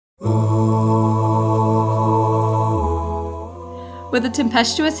With a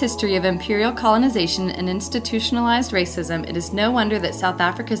tempestuous history of imperial colonization and institutionalized racism, it is no wonder that South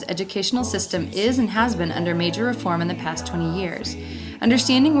Africa's educational system is and has been under major reform in the past 20 years.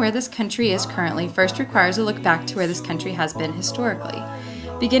 Understanding where this country is currently first requires a look back to where this country has been historically.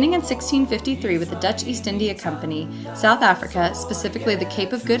 Beginning in 1653 with the Dutch East India Company, South Africa, specifically the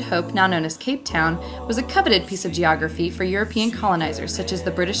Cape of Good Hope, now known as Cape Town, was a coveted piece of geography for European colonizers such as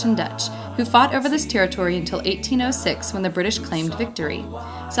the British and Dutch, who fought over this territory until 1806 when the British claimed victory.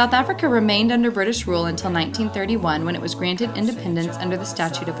 South Africa remained under British rule until 1931 when it was granted independence under the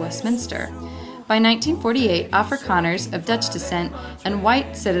Statute of Westminster. By 1948, Afrikaners of Dutch descent and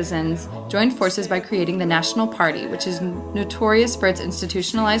white citizens joined forces by creating the National Party, which is notorious for its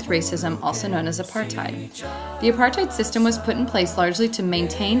institutionalized racism, also known as apartheid. The apartheid system was put in place largely to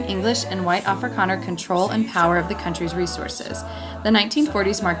maintain English and white Afrikaner control and power of the country's resources. The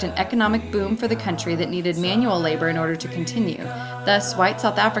 1940s marked an economic boom for the country that needed manual labor in order to continue. Thus, white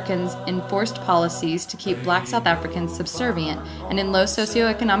South Africans enforced policies to keep black South Africans subservient and in low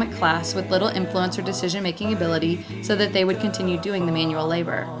socioeconomic class with little influence or decision-making ability so that they would continue doing the manual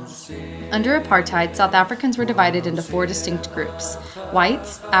labor. Under apartheid, South Africans were divided into 4 distinct groups: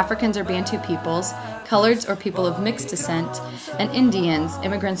 whites, Africans or Bantu peoples, coloreds or people of mixed descent, and Indians,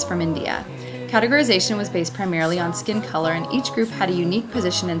 immigrants from India. Categorization was based primarily on skin color, and each group had a unique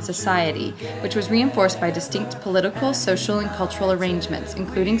position in society, which was reinforced by distinct political, social, and cultural arrangements,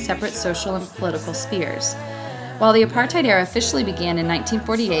 including separate social and political spheres. While the apartheid era officially began in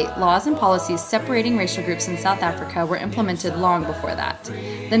 1948, laws and policies separating racial groups in South Africa were implemented long before that.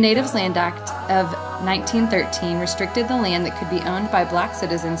 The Natives Land Act of 1913 restricted the land that could be owned by black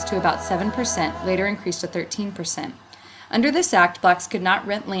citizens to about 7%, later increased to 13%. Under this act, blacks could not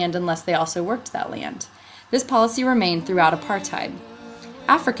rent land unless they also worked that land. This policy remained throughout apartheid.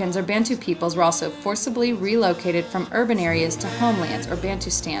 Africans or Bantu peoples were also forcibly relocated from urban areas to homelands or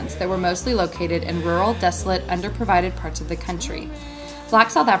Bantustans that were mostly located in rural, desolate, underprovided parts of the country. Black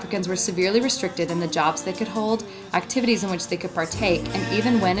South Africans were severely restricted in the jobs they could hold, activities in which they could partake, and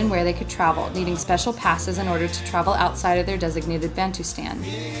even when and where they could travel, needing special passes in order to travel outside of their designated Bantustan.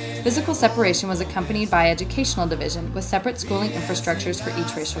 Physical separation was accompanied by educational division, with separate schooling infrastructures for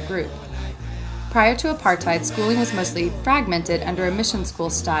each racial group. Prior to apartheid, schooling was mostly fragmented under a mission school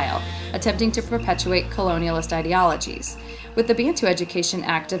style, attempting to perpetuate colonialist ideologies. With the Bantu Education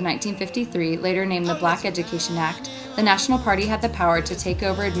Act of 1953, later named the Black Education Act, the National Party had the power to take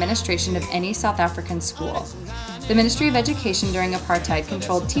over administration of any South African school. The Ministry of Education during apartheid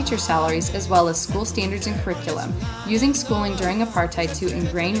controlled teacher salaries as well as school standards and curriculum, using schooling during apartheid to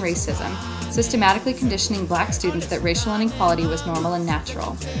ingrain racism, systematically conditioning black students that racial inequality was normal and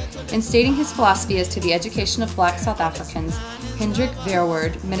natural. In stating his philosophy as to the education of black South Africans, Hendrik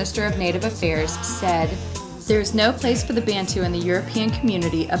Verwoerd, Minister of Native Affairs, said, "There is no place for the Bantu in the European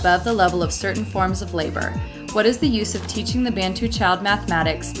community above the level of certain forms of labor. What is the use of teaching the Bantu child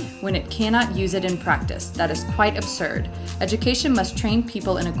mathematics when it cannot use it in practice? That is quite absurd. Education must train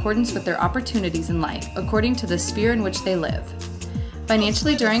people in accordance with their opportunities in life, according to the sphere in which they live."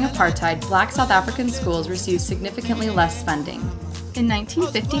 Financially, during apartheid, black South African schools received significantly less funding. In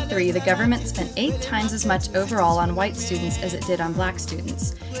 1953, the government spent 8 times as much overall on white students as it did on black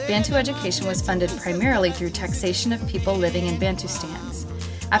students. Bantu education was funded primarily through taxation of people living in Bantustans.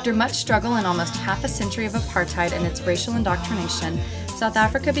 After much struggle and almost half a century of apartheid and its racial indoctrination, South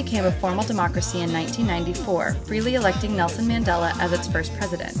Africa became a formal democracy in 1994, freely electing Nelson Mandela as its first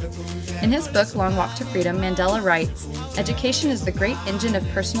president. In his book, Long Walk to Freedom, Mandela writes, "Education is the great engine of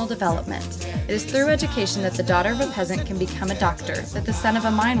personal development. It is through education that the daughter of a peasant can become a doctor, that the son of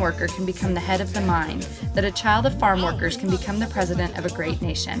a mine worker can become the head of the mine, that a child of farm workers can become the president of a great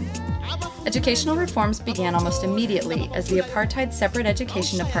nation." Educational reforms began almost immediately as the apartheid separate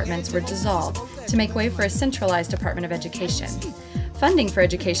education departments were dissolved to make way for a centralized Department of Education. Funding for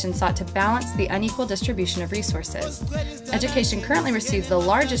education sought to balance the unequal distribution of resources. Education currently receives the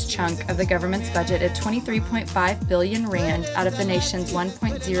largest chunk of the government's budget at 23.5 billion rand out of the nation's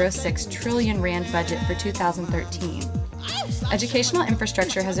 1.06 trillion rand budget for 2013. Educational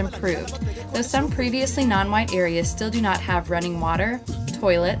infrastructure has improved, though some previously non-white areas still do not have running water,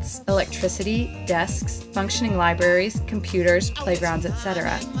 toilets, electricity, desks, functioning libraries, computers, playgrounds,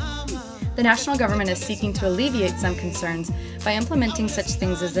 etc. The national government is seeking to alleviate some concerns by implementing such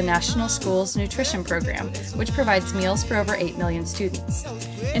things as the National Schools Nutrition Program, which provides meals for over 8 million students.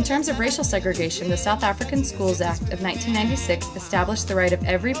 In terms of racial segregation, the South African Schools Act of 1996 established the right of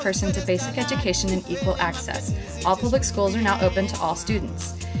every person to basic education and equal access. All public schools are now open to all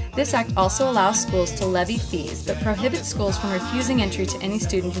students. This act also allows schools to levy fees, but prohibits schools from refusing entry to any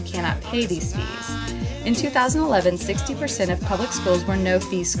student who cannot pay these fees. In 2011, 60% of public schools were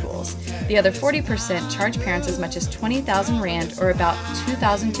no-fee schools. The other 40% charge parents as much as 20,000 Rand, or about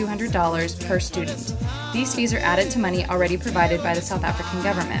 $2,200 per student. These fees are added to money already provided by the South African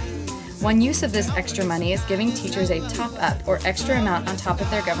government. One use of this extra money is giving teachers a top-up or extra amount on top of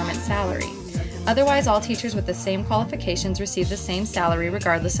their government salary. Otherwise, all teachers with the same qualifications receive the same salary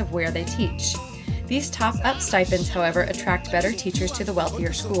regardless of where they teach. These top-up stipends, however, attract better teachers to the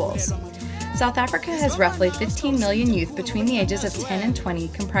wealthier schools. South Africa has roughly 15 million youth between the ages of 10 and 20,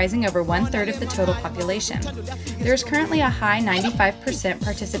 comprising over 1/3 of the total population. There is currently a high 95%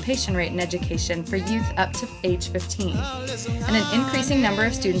 participation rate in education for youth up to age 15, and an increasing number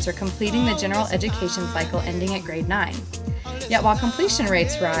of students are completing the general education cycle ending at grade 9. Yet while completion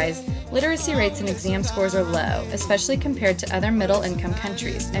rates rise, literacy rates and exam scores are low, especially compared to other middle-income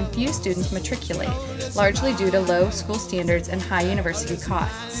countries, and few students matriculate, largely due to low school standards and high university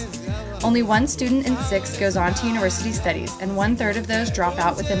costs. Only 1 student in 6 goes on to university studies, and 1/3 of those drop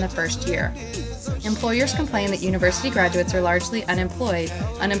out within the first year. Employers complain that university graduates are largely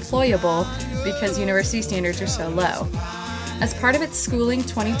unemployable because university standards are so low. As part of its Schooling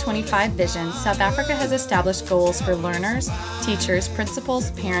 2025 vision, South Africa has established goals for learners, teachers,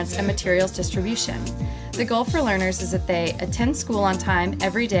 principals, parents, and materials distribution. The goal for learners is that they attend school on time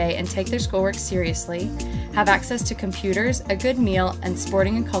every day and take their schoolwork seriously, have access to computers, a good meal, and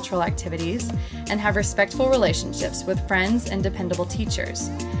sporting and cultural activities, and have respectful relationships with friends and dependable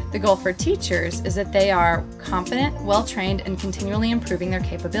teachers. The goal for teachers is that they are confident, well-trained, and continually improving their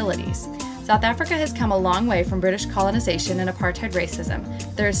capabilities. South Africa has come a long way from British colonization and apartheid racism.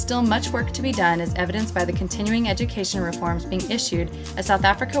 There is still much work to be done, as evidenced by the continuing education reforms being issued as South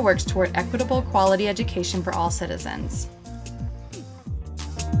Africa works toward equitable, quality education for all citizens.